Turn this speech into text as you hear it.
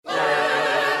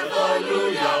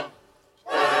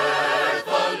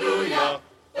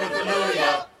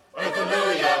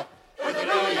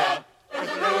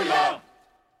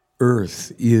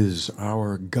Earth is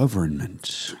our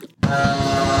government.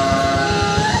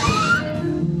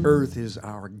 Earth is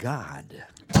our God.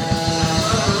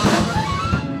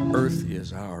 Earth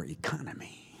is our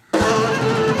economy.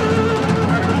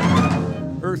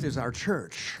 Earth is our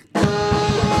church.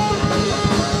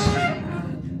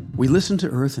 We listen to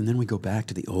Earth and then we go back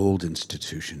to the old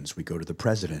institutions. We go to the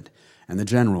president and the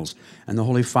generals and the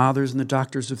holy fathers and the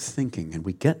doctors of thinking, and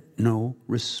we get no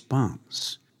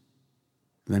response.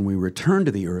 Then we return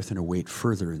to the earth and await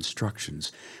further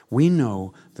instructions. We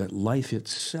know that life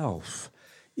itself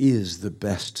is the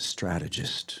best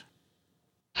strategist.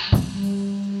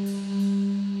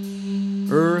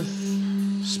 Earth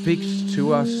speaks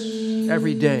to us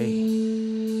every day.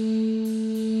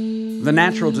 The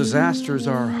natural disasters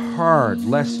are hard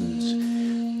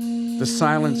lessons. The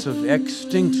silence of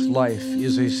extinct life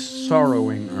is a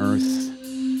sorrowing earth.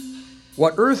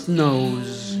 What Earth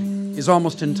knows is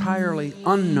almost entirely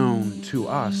unknown to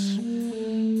us.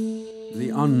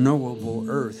 The unknowable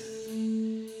Earth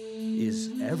is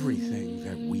everything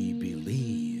that we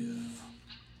believe.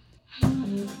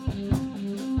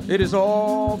 It is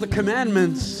all the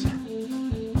commandments.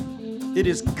 It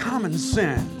is common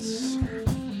sense.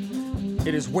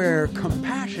 It is where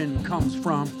compassion comes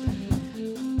from.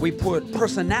 We put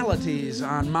personalities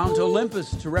on Mount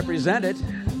Olympus to represent it.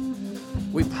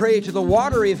 We pray to the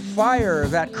watery fire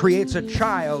that creates a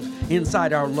child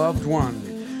inside our loved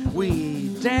one. We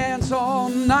dance all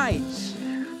night.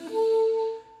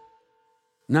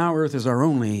 Now Earth is our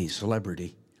only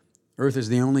celebrity. Earth is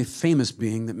the only famous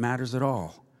being that matters at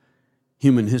all.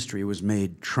 Human history was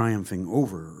made triumphing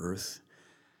over Earth.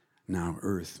 Now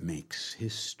Earth makes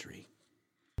history.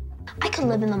 I could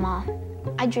live in the mall.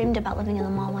 I dreamed about living in the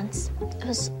mall once. It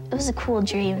was a cool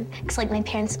dream, because like my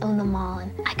parents owned the mall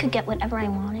and I could get whatever I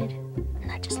wanted. And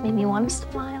that just made me want to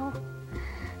smile.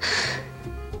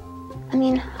 I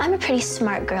mean, I'm a pretty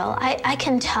smart girl. I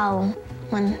can tell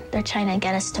when they're trying to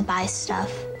get us to buy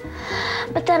stuff.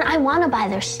 But then I want to buy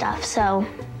their stuff, so,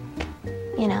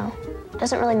 you know, it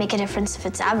doesn't really make a difference if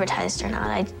it's advertised or not.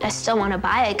 I still want to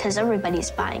buy it because everybody's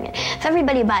buying it. If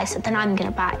everybody buys it, then I'm going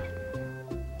to buy it.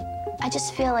 I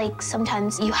just feel like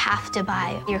sometimes you have to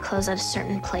buy your clothes at a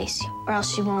certain place or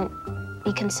else you won't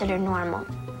be considered normal.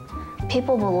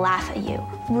 People will laugh at you.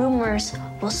 Rumors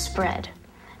will spread.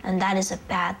 And that is a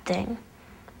bad thing.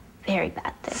 Very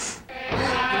bad thing.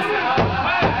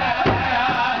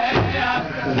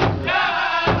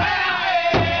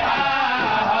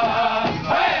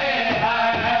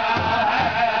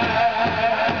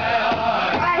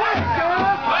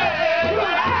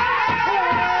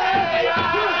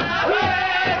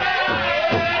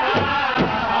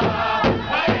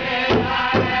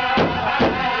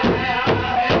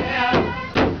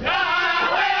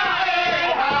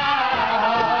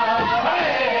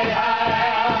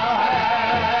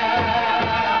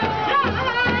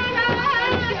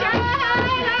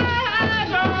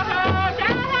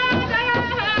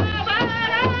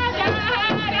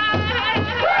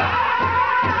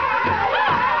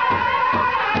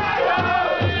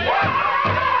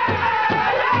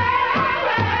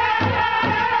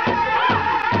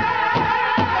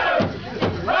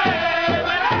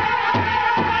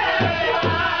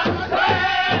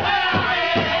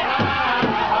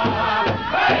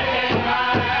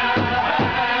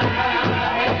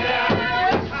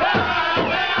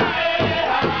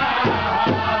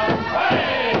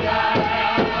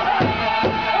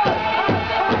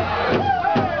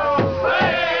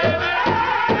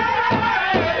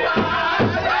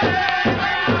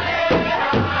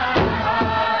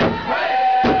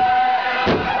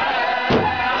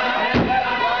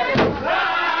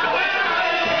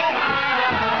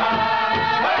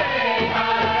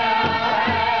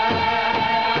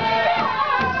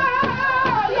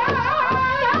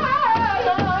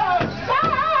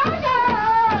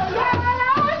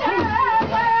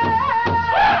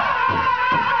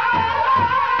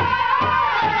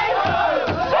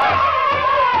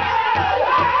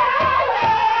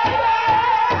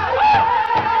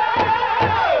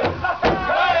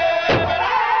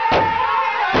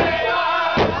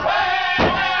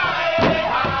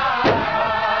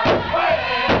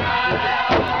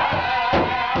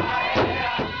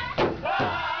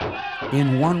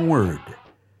 In one word,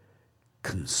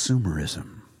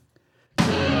 consumerism.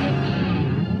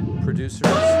 Producers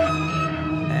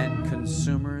and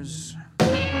consumers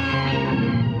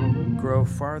grow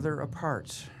farther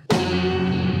apart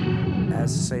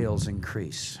as sales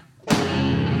increase.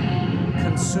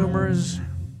 Consumers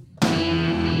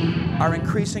are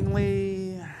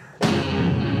increasingly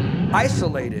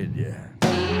isolated.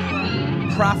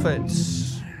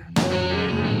 Profits,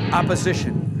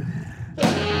 opposition.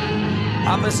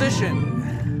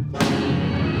 Opposition.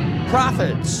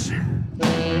 Profits.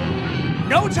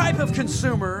 No type of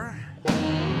consumer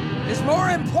is more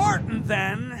important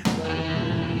than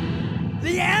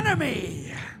the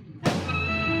enemy.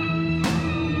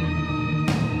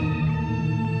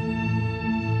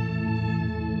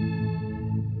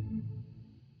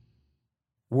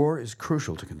 War is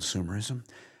crucial to consumerism.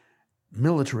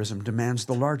 Militarism demands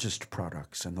the largest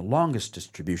products and the longest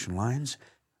distribution lines.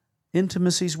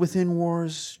 Intimacies within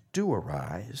wars do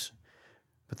arise,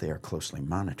 but they are closely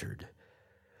monitored.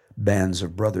 Bands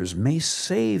of brothers may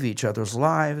save each other's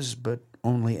lives, but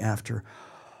only after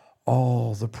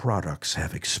all the products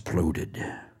have exploded.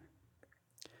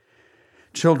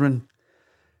 Children,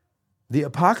 the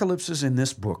apocalypses in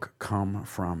this book come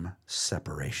from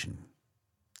separation.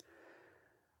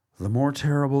 The more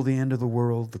terrible the end of the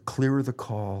world, the clearer the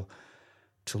call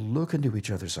to look into each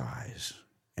other's eyes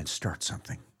and start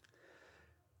something.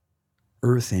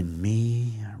 Earth in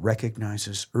me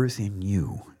recognizes earth in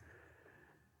you.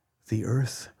 The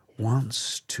earth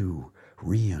wants to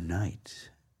reunite.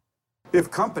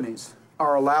 If companies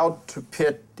are allowed to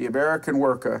pit the American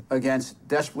worker against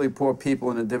desperately poor people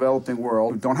in the developing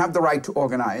world who don't have the right to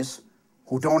organize,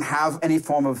 who don't have any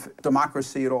form of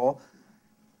democracy at all,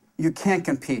 you can't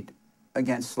compete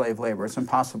against slave labor. It's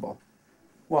impossible.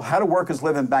 Well, how do workers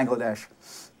live in Bangladesh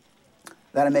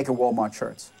that are making Walmart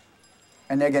shirts?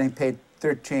 And they're getting paid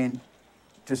 13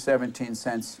 to 17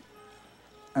 cents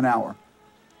an hour.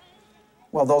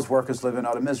 Well, those workers live in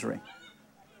utter misery.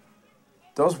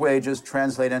 Those wages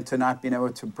translate into not being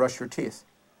able to brush your teeth.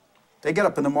 They get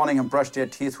up in the morning and brush their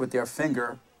teeth with their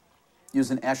finger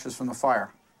using ashes from the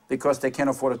fire because they can't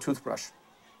afford a toothbrush.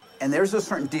 And there's a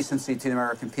certain decency to the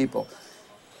American people.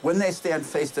 When they stand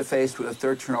face to face with a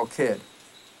 13-year-old kid,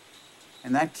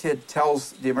 and that kid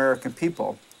tells the American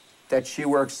people that she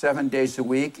works 7 days a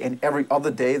week and every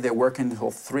other day they're working until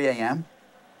 3 a.m.,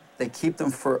 they keep them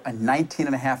for a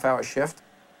 19-and-a-half-hour shift.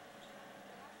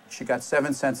 She got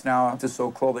 7 cents an hour to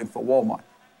sew clothing for Walmart.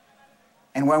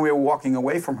 And when we were walking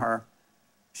away from her,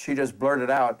 she just blurted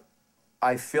out,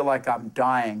 "I feel like I'm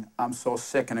dying. I'm so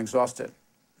sick and exhausted."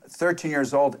 13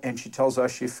 years old, and she tells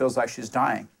us she feels like she's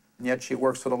dying. And yet she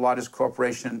works for the largest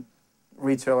corporation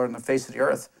retailer on the face of the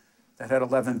earth that had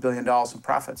 $11 billion in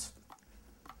profits.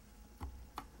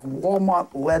 Walmart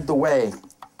led the way,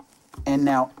 and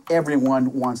now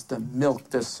everyone wants to milk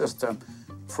this system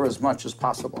for as much as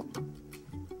possible.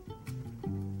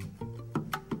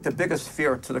 The biggest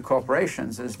fear to the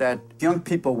corporations is that young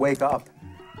people wake up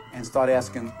and start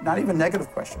asking not even negative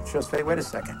questions, just say, wait a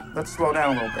second, let's slow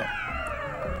down a little bit.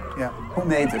 Yeah, who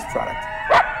made this product?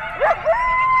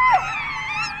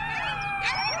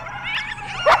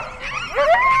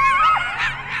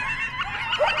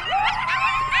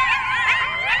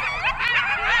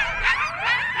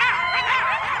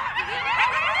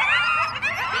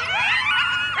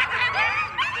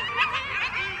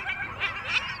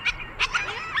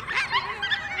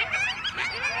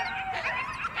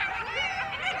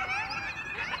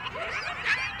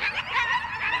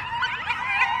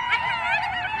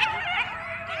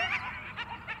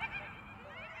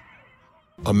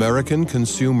 American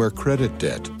consumer credit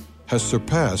debt has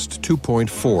surpassed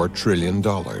 $2.4 trillion,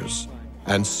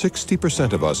 and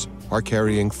 60% of us are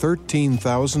carrying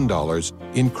 $13,000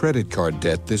 in credit card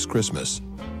debt this Christmas.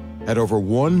 At over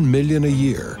 1 million a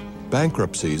year,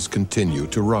 bankruptcies continue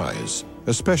to rise,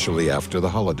 especially after the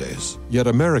holidays. Yet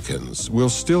Americans will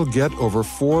still get over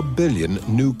 4 billion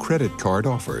new credit card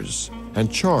offers and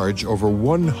charge over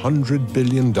 $100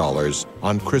 billion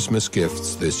on Christmas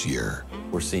gifts this year.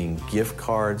 We're seeing gift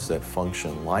cards that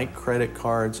function like credit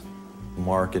cards,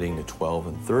 marketing to 12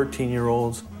 and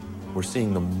 13-year-olds. We're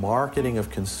seeing the marketing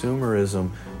of consumerism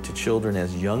to children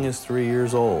as young as 3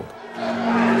 years old.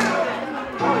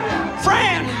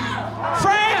 Fran!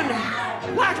 Fran!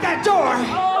 Lock that door!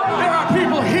 There are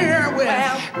people here with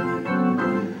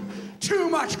too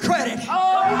much credit.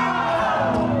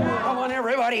 I want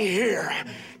everybody here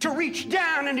to reach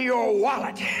down into your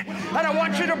wallet, and I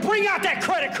want you to bring out that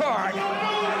credit card, and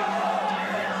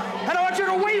I want you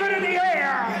to wave it in the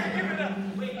air.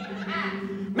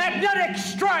 Magnetic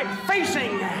stripe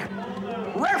facing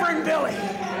Reverend Billy.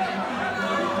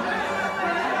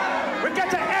 We've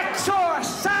got to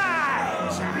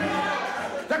exorcise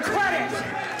the credit.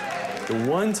 The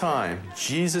one time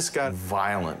Jesus got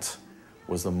violent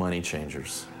was the money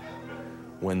changers.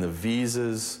 When the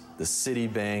Visas, the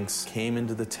Citibanks came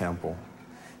into the temple,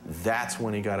 that's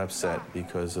when he got upset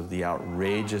because of the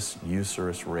outrageous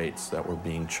usurious rates that were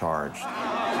being charged.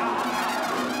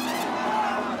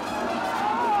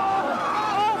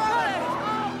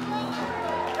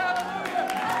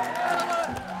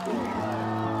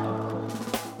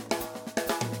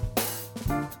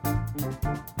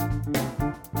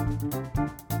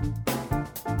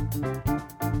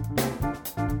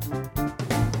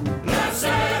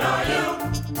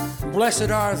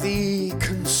 Blessed are the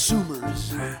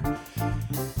consumers.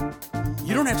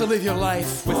 You don't have to live your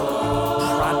life with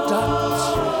products.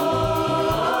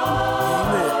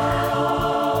 Amen.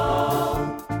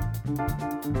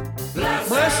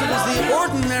 Blessed is the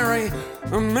ordinary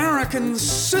American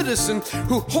citizen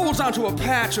who holds onto a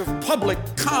patch of public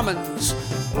commons.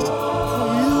 You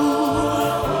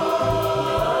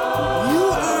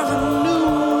are the new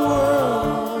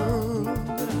world.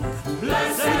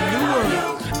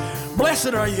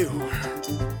 Blessed are you.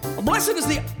 Blessed is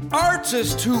the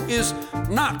artist who is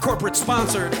not corporate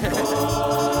sponsored. You're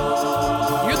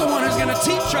the one who's going to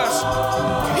teach us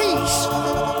peace.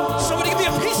 Somebody give me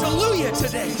a peace hallelujah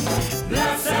today.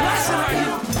 Blessed are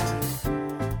you.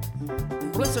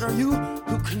 Blessed are you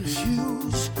who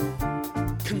confuse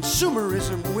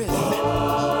consumerism with freedom.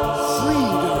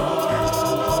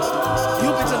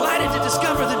 You'll be delighted to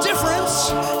discover the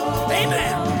difference.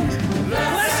 Amen.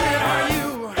 Blessed are you.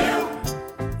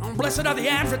 Blessed are the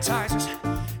advertisers.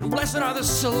 Blessed are the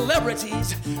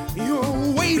celebrities. You're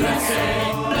waiting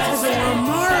for the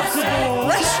remarkable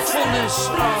restfulness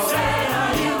of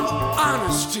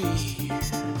honesty.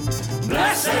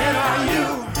 Blessed are you.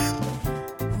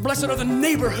 Blessed are the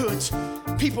neighborhoods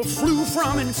people flew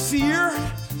from in fear.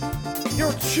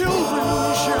 Your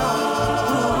children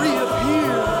shall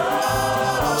reappear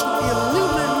to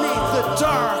illuminate the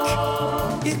dark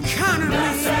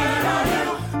economy.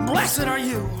 Blessed are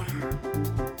you.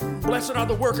 Blessed are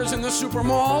the workers in the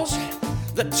supermalls,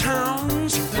 the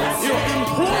towns your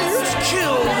employers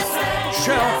killed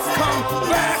shall come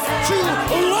back to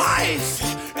life.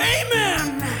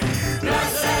 Amen.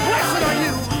 Blessed are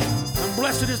you. And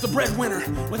blessed is the breadwinner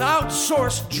with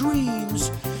outsourced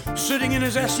dreams, sitting in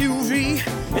his SUV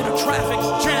in a traffic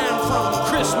jam from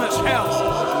Christmas hell.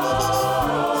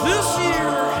 This year,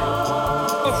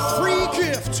 a free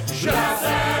gift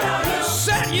shall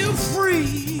set you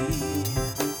free.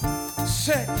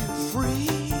 Set you free.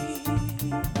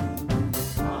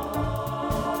 And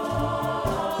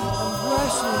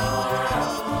blessed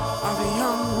are the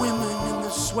young women in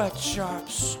the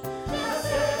sweatshops,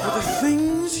 for the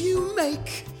things you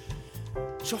make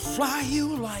shall fly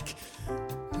you like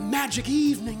magic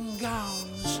evening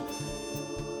gowns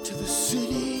to the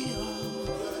city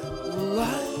of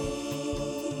light.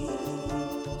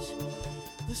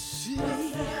 The city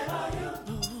of light.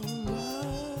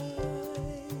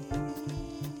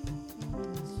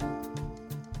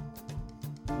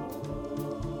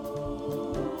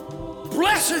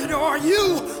 Blessed are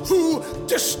you who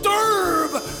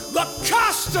disturb the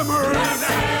customers.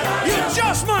 You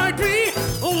just might be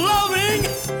loving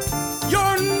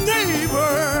your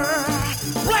neighbor.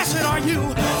 Blessed are you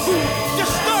who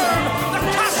disturb the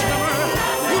customer.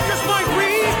 You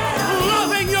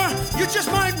just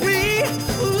might be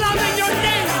loving your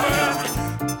neighbor.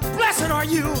 Blessed are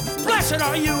you. Blessed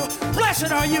are you.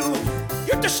 Blessed are you.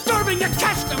 You're disturbing the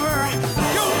customer.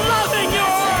 You're loving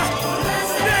your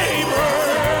neighbor.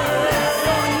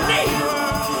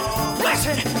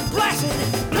 Blessed, blessed,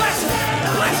 blessed,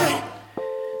 blessed.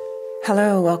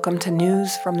 Hello, welcome to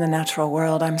News from the Natural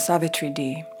World. I'm Savitri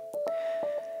D.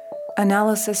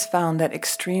 Analysis found that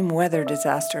extreme weather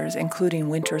disasters, including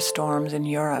winter storms in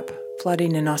Europe,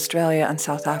 flooding in Australia and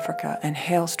South Africa, and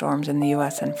hailstorms in the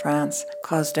US and France,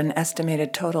 caused an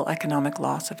estimated total economic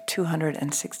loss of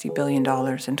 $260 billion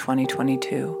in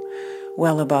 2022,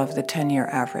 well above the 10-year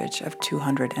average of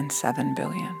 $207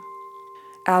 billion.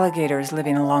 Alligators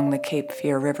living along the Cape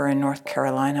Fear River in North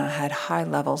Carolina had high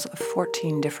levels of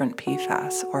 14 different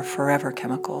PFAS, or forever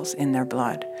chemicals, in their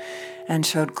blood, and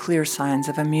showed clear signs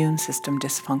of immune system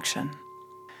dysfunction.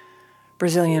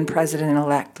 Brazilian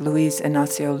President-elect Luiz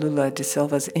Inácio Lula da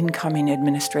Silva's incoming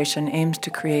administration aims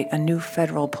to create a new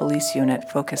federal police unit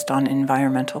focused on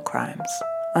environmental crimes.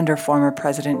 Under former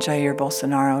President Jair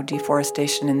Bolsonaro,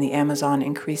 deforestation in the Amazon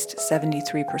increased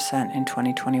 73% in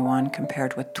 2021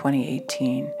 compared with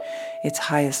 2018, its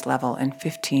highest level in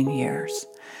 15 years.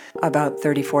 About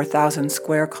 34,000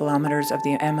 square kilometers of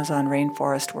the Amazon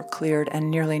rainforest were cleared, and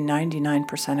nearly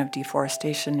 99% of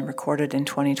deforestation recorded in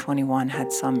 2021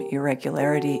 had some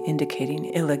irregularity indicating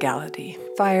illegality.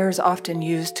 Fires often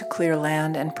used to clear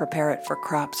land and prepare it for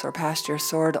crops or pasture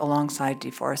soared alongside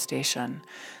deforestation.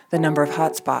 The number of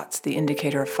hotspots, the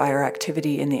indicator of fire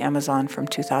activity in the Amazon from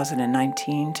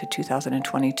 2019 to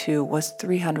 2022, was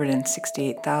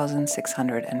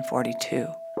 368,642.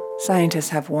 Scientists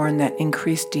have warned that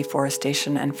increased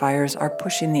deforestation and fires are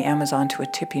pushing the Amazon to a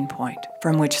tipping point,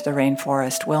 from which the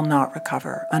rainforest will not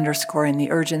recover, underscoring the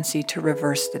urgency to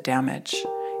reverse the damage.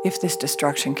 If this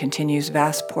destruction continues,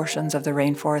 vast portions of the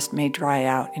rainforest may dry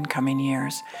out in coming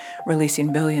years,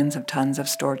 releasing billions of tons of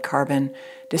stored carbon,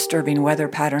 disturbing weather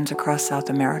patterns across South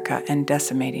America, and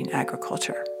decimating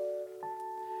agriculture.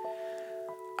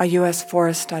 A U.S.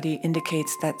 forest study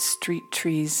indicates that street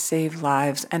trees save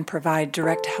lives and provide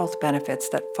direct health benefits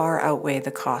that far outweigh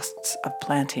the costs of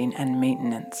planting and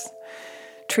maintenance.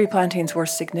 Tree plantings were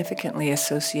significantly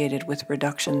associated with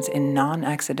reductions in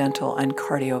non-accidental and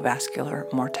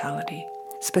cardiovascular mortality.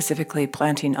 Specifically,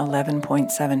 planting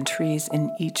 11.7 trees in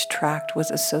each tract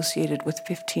was associated with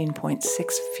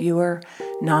 15.6 fewer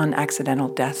non-accidental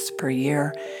deaths per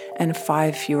year and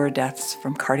 5 fewer deaths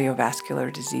from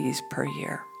cardiovascular disease per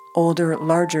year. Older,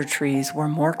 larger trees were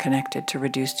more connected to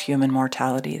reduced human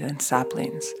mortality than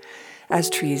saplings. As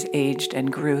trees aged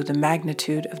and grew, the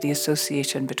magnitude of the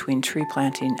association between tree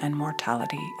planting and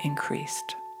mortality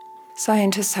increased.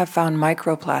 Scientists have found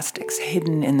microplastics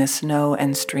hidden in the snow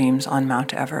and streams on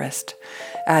Mount Everest,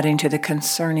 adding to the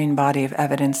concerning body of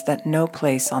evidence that no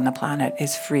place on the planet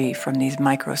is free from these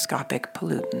microscopic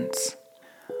pollutants.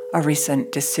 A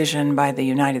recent decision by the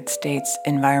United States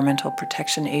Environmental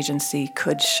Protection Agency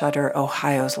could shutter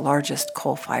Ohio's largest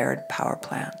coal-fired power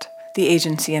plant. The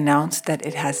agency announced that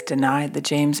it has denied the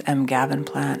James M. Gavin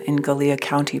plant in Gallia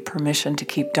County permission to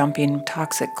keep dumping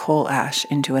toxic coal ash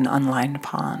into an unlined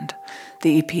pond.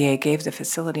 The EPA gave the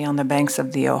facility on the banks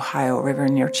of the Ohio River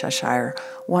near Cheshire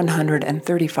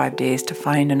 135 days to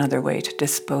find another way to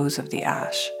dispose of the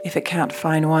ash. If it can't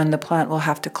find one, the plant will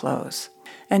have to close.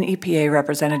 An EPA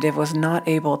representative was not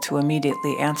able to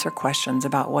immediately answer questions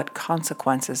about what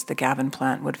consequences the Gavin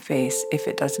plant would face if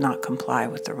it does not comply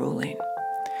with the ruling.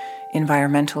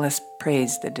 Environmentalists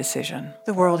praised the decision.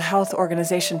 The World Health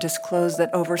Organization disclosed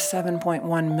that over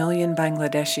 7.1 million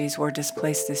Bangladeshis were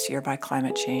displaced this year by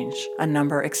climate change, a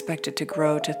number expected to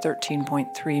grow to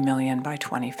 13.3 million by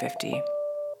 2050.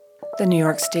 The New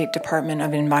York State Department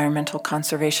of Environmental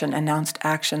Conservation announced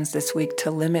actions this week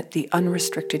to limit the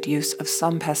unrestricted use of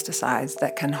some pesticides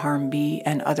that can harm bee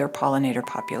and other pollinator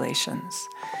populations.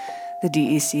 The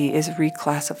DEC is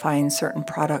reclassifying certain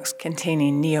products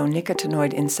containing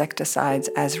neonicotinoid insecticides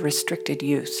as restricted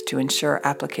use to ensure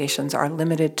applications are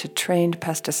limited to trained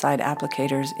pesticide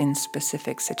applicators in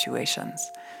specific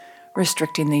situations.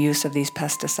 Restricting the use of these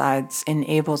pesticides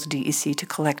enables DEC to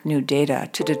collect new data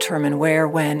to determine where,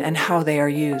 when, and how they are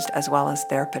used, as well as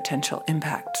their potential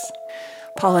impacts.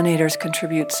 Pollinators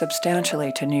contribute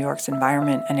substantially to New York's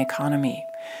environment and economy.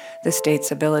 The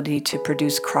state's ability to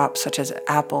produce crops such as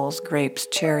apples, grapes,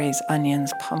 cherries,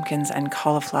 onions, pumpkins, and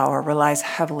cauliflower relies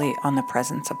heavily on the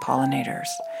presence of pollinators.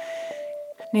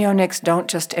 Neonics don't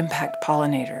just impact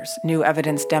pollinators. New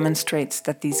evidence demonstrates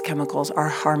that these chemicals are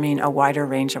harming a wider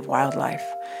range of wildlife.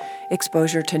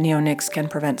 Exposure to neonics can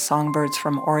prevent songbirds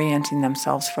from orienting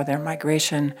themselves for their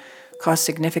migration, cause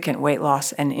significant weight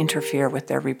loss, and interfere with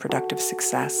their reproductive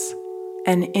success.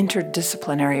 An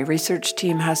interdisciplinary research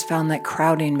team has found that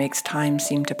crowding makes time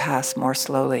seem to pass more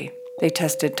slowly. They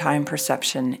tested time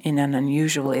perception in an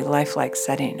unusually lifelike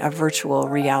setting, a virtual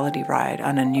reality ride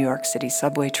on a New York City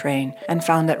subway train, and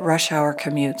found that rush hour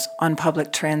commutes on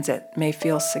public transit may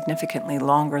feel significantly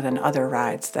longer than other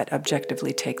rides that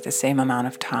objectively take the same amount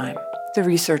of time. The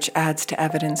research adds to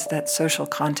evidence that social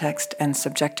context and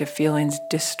subjective feelings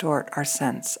distort our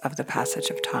sense of the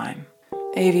passage of time.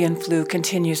 Avian flu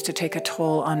continues to take a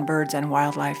toll on birds and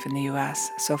wildlife in the U.S.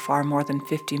 So far, more than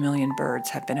 50 million birds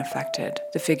have been affected.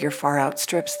 The figure far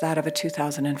outstrips that of a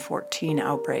 2014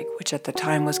 outbreak, which at the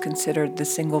time was considered the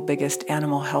single biggest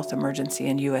animal health emergency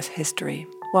in U.S. history.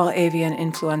 While avian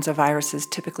influenza viruses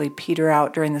typically peter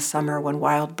out during the summer when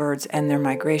wild birds end their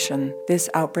migration, this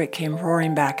outbreak came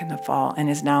roaring back in the fall and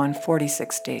is now in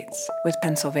 46 states, with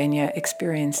Pennsylvania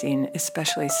experiencing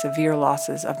especially severe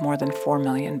losses of more than 4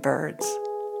 million birds.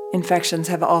 Infections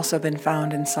have also been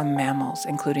found in some mammals,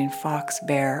 including fox,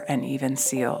 bear, and even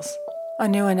seals. A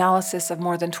new analysis of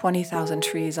more than 20,000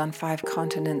 trees on 5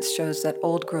 continents shows that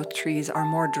old-growth trees are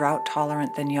more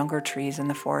drought-tolerant than younger trees in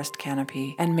the forest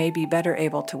canopy and may be better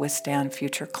able to withstand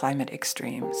future climate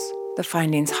extremes. The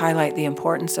findings highlight the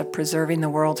importance of preserving the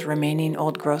world's remaining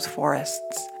old-growth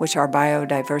forests, which are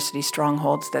biodiversity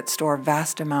strongholds that store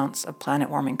vast amounts of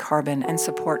planet-warming carbon and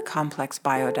support complex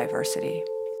biodiversity.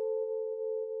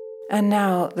 And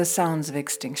now, the sounds of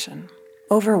extinction.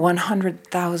 Over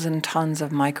 100,000 tons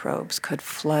of microbes could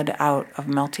flood out of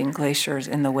melting glaciers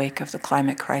in the wake of the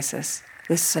climate crisis.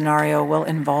 This scenario will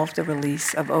involve the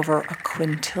release of over a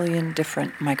quintillion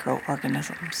different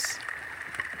microorganisms.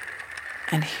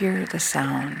 And hear the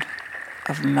sound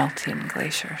of melting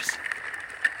glaciers.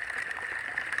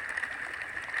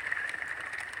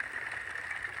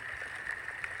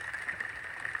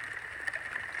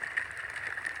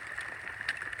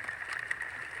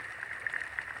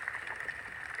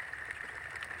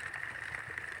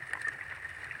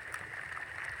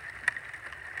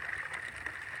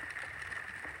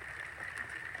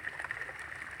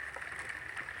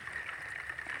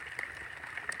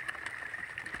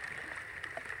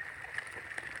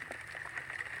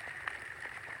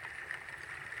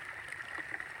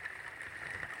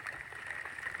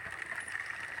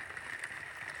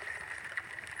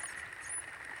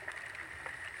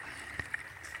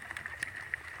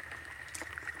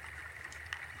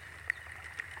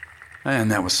 And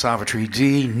that was Savitri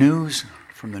D. News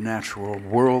from the Natural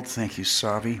World. Thank you,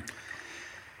 Savi.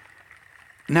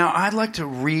 Now, I'd like to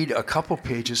read a couple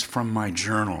pages from my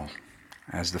journal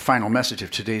as the final message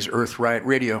of today's Earth Riot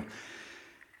Radio.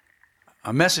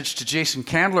 A message to Jason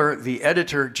Candler, the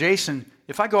editor. Jason,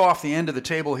 if I go off the end of the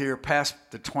table here past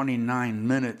the 29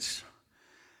 minutes,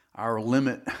 our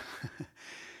limit,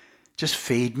 just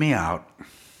fade me out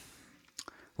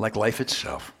like life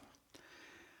itself.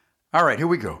 All right, here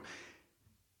we go.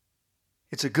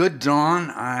 It's a good dawn.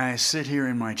 I sit here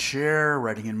in my chair,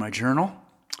 writing in my journal,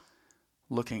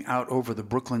 looking out over the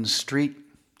Brooklyn street.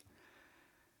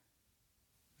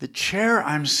 The chair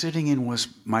I'm sitting in was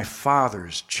my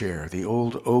father's chair. The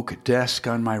old oak desk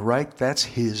on my right, that's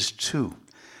his too.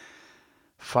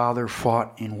 Father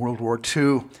fought in World War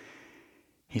II.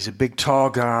 He's a big, tall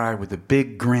guy with a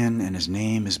big grin, and his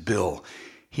name is Bill.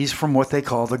 He's from what they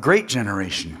call the Great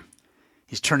Generation.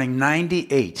 He's turning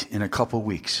 98 in a couple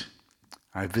weeks.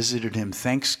 I visited him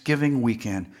Thanksgiving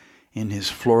weekend in his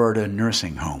Florida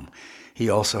nursing home. He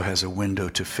also has a window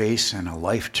to face and a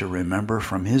life to remember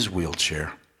from his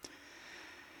wheelchair.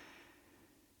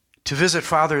 To visit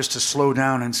Father is to slow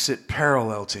down and sit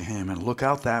parallel to him and look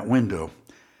out that window.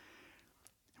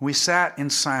 We sat in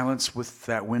silence with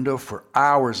that window for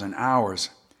hours and hours,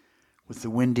 with the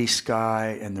windy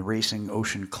sky and the racing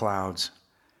ocean clouds.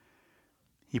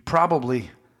 He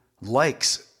probably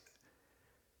likes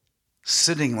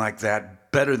sitting like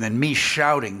that better than me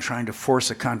shouting, trying to force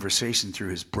a conversation through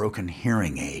his broken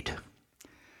hearing aid.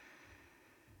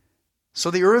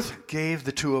 So the earth gave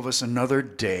the two of us another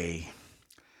day.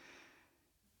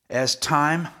 As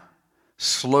time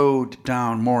slowed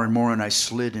down more and more and I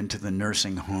slid into the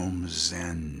nursing home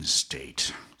Zen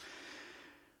state,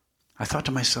 I thought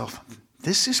to myself,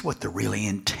 this is what the really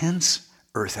intense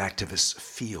earth activists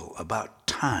feel about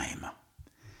time.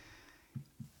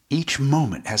 Each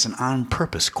moment has an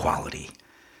on-purpose quality.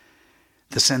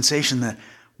 The sensation that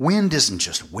wind isn't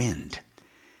just wind.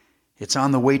 It's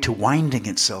on the way to winding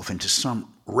itself into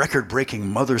some record-breaking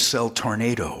mother cell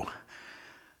tornado.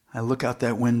 I look out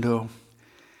that window,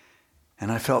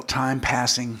 and I felt time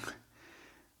passing,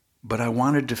 but I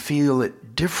wanted to feel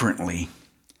it differently.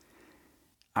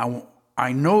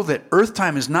 I know that Earth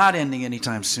time is not ending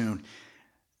anytime soon.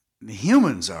 The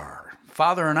humans are.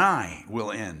 Father and I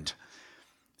will end.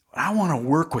 I want to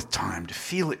work with time to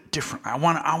feel it different. I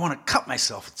want to cut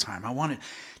myself with time. I want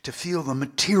to feel the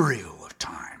material of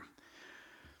time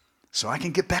so I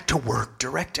can get back to work,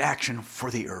 direct action for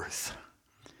the earth.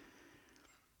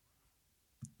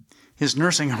 His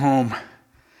nursing home,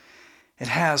 it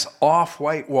has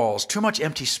off-white walls, too much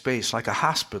empty space like a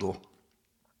hospital.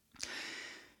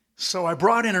 So I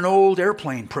brought in an old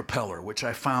airplane propeller, which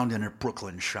I found in a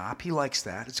Brooklyn shop. He likes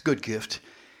that. It's a good gift.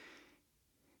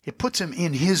 It puts him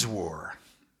in his war,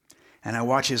 and I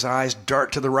watch his eyes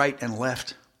dart to the right and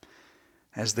left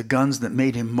as the guns that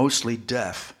made him mostly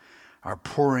deaf are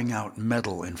pouring out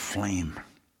metal and flame.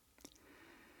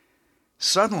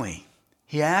 Suddenly,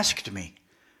 he asked me,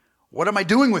 "What am I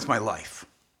doing with my life?"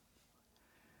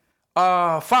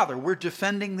 Father, we're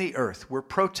defending the earth. We're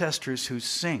protesters who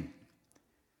sing."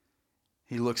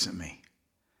 He looks at me.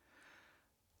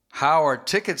 "How are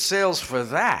ticket sales for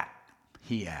that?"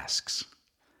 he asks.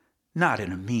 Not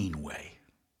in a mean way.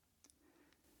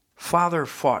 Father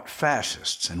fought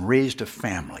fascists and raised a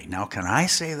family. Now, can I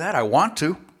say that? I want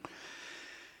to.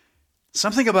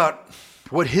 Something about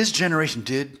what his generation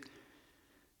did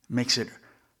makes it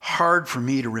hard for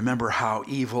me to remember how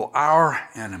evil our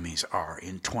enemies are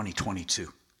in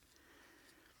 2022.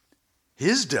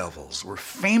 His devils were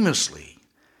famously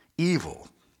evil.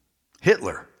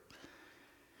 Hitler.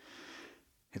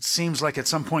 It seems like at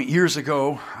some point years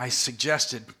ago, I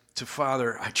suggested to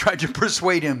Father, I tried to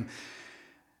persuade him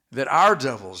that our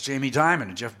devils, Jamie Dimon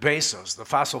and Jeff Bezos, the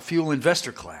fossil fuel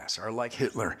investor class, are like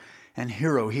Hitler and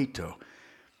Hirohito.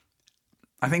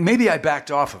 I think maybe I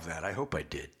backed off of that. I hope I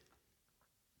did.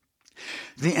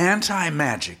 The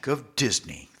anti-magic of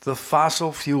Disney, the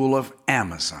fossil fuel of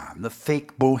Amazon, the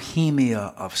fake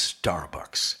bohemia of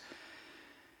Starbucks,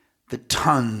 the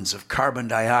tons of carbon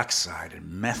dioxide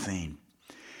and methane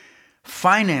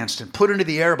financed and put into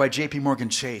the air by J.P. Morgan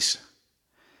Chase.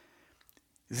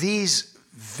 These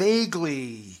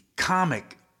vaguely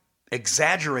comic,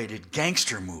 exaggerated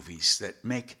gangster movies that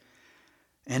make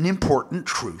an important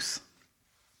truth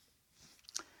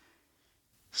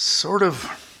sort of,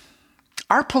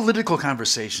 our political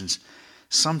conversations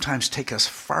sometimes take us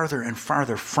farther and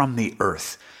farther from the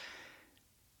earth.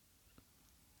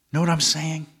 Know what I'm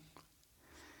saying?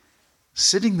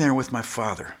 Sitting there with my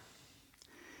father,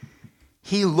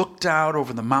 he looked out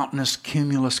over the mountainous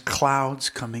cumulus clouds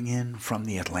coming in from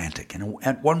the Atlantic. And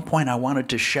at one point I wanted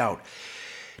to shout,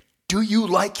 "Do you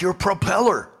like your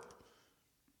propeller?"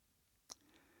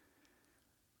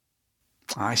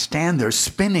 I stand there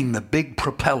spinning the big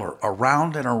propeller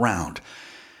around and around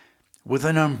with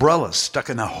an umbrella stuck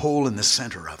in a hole in the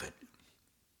center of it.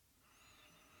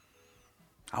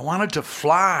 I wanted to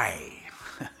fly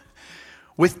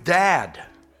with Dad.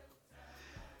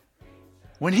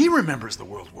 When he remembers the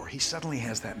World War, he suddenly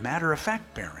has that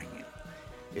matter-of-fact bearing.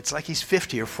 It's like he's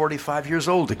 50 or 45 years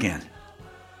old again.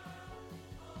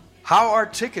 How are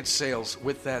ticket sales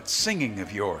with that singing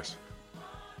of yours?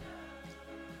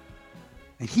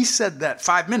 And he said that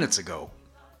 5 minutes ago,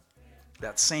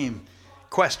 that same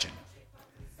question.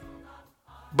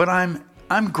 But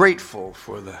I'm grateful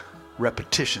for the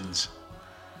repetitions.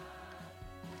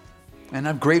 And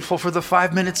I'm grateful for the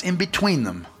 5 minutes in between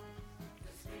them.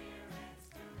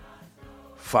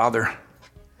 Father,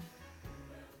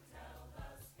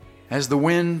 as the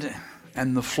wind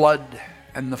and the flood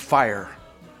and the fire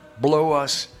blow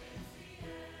us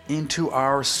into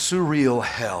our surreal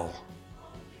hell,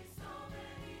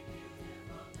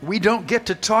 we don't get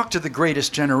to talk to the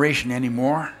greatest generation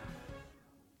anymore.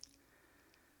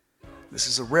 This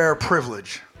is a rare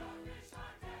privilege,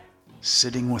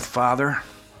 sitting with Father.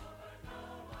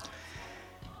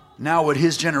 Now what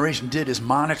his generation did is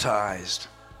monetized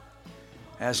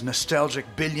as nostalgic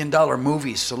billion-dollar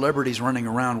movies, celebrities running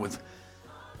around with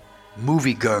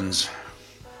movie guns.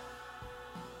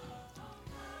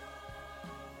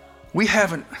 We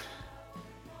haven't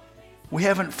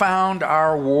found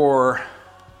our war.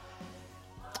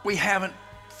 We haven't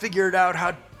figured out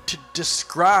how to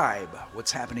describe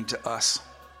what's happening to us.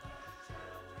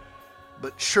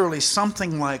 But surely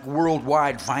something like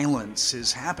worldwide violence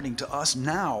is happening to us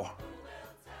now.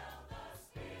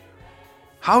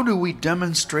 How do we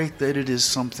demonstrate that it is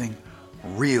something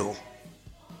real?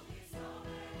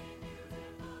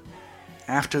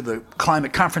 After the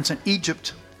climate conference in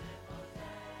Egypt,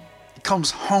 it comes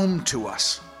home to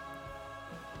us.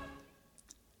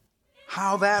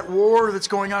 How that war that's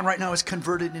going on right now is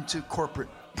converted into corporate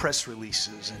press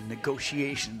releases and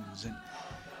negotiations.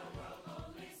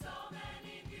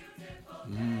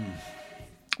 And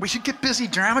we should get busy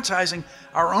dramatizing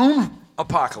our own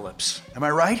apocalypse. Am I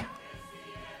right?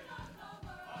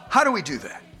 How do we do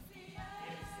that?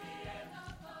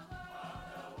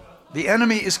 The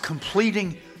enemy is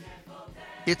completing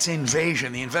its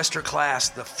invasion. The investor class,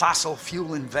 the fossil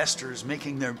fuel investors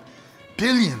making their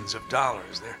billions of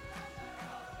dollars. They're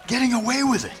getting away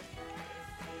with it.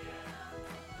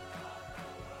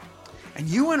 And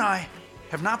you and I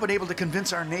have not been able to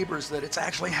convince our neighbors that it's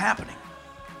actually happening.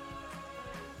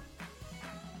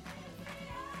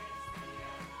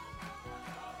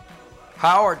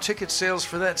 How are ticket sales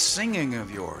for that singing of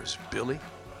yours, Billy?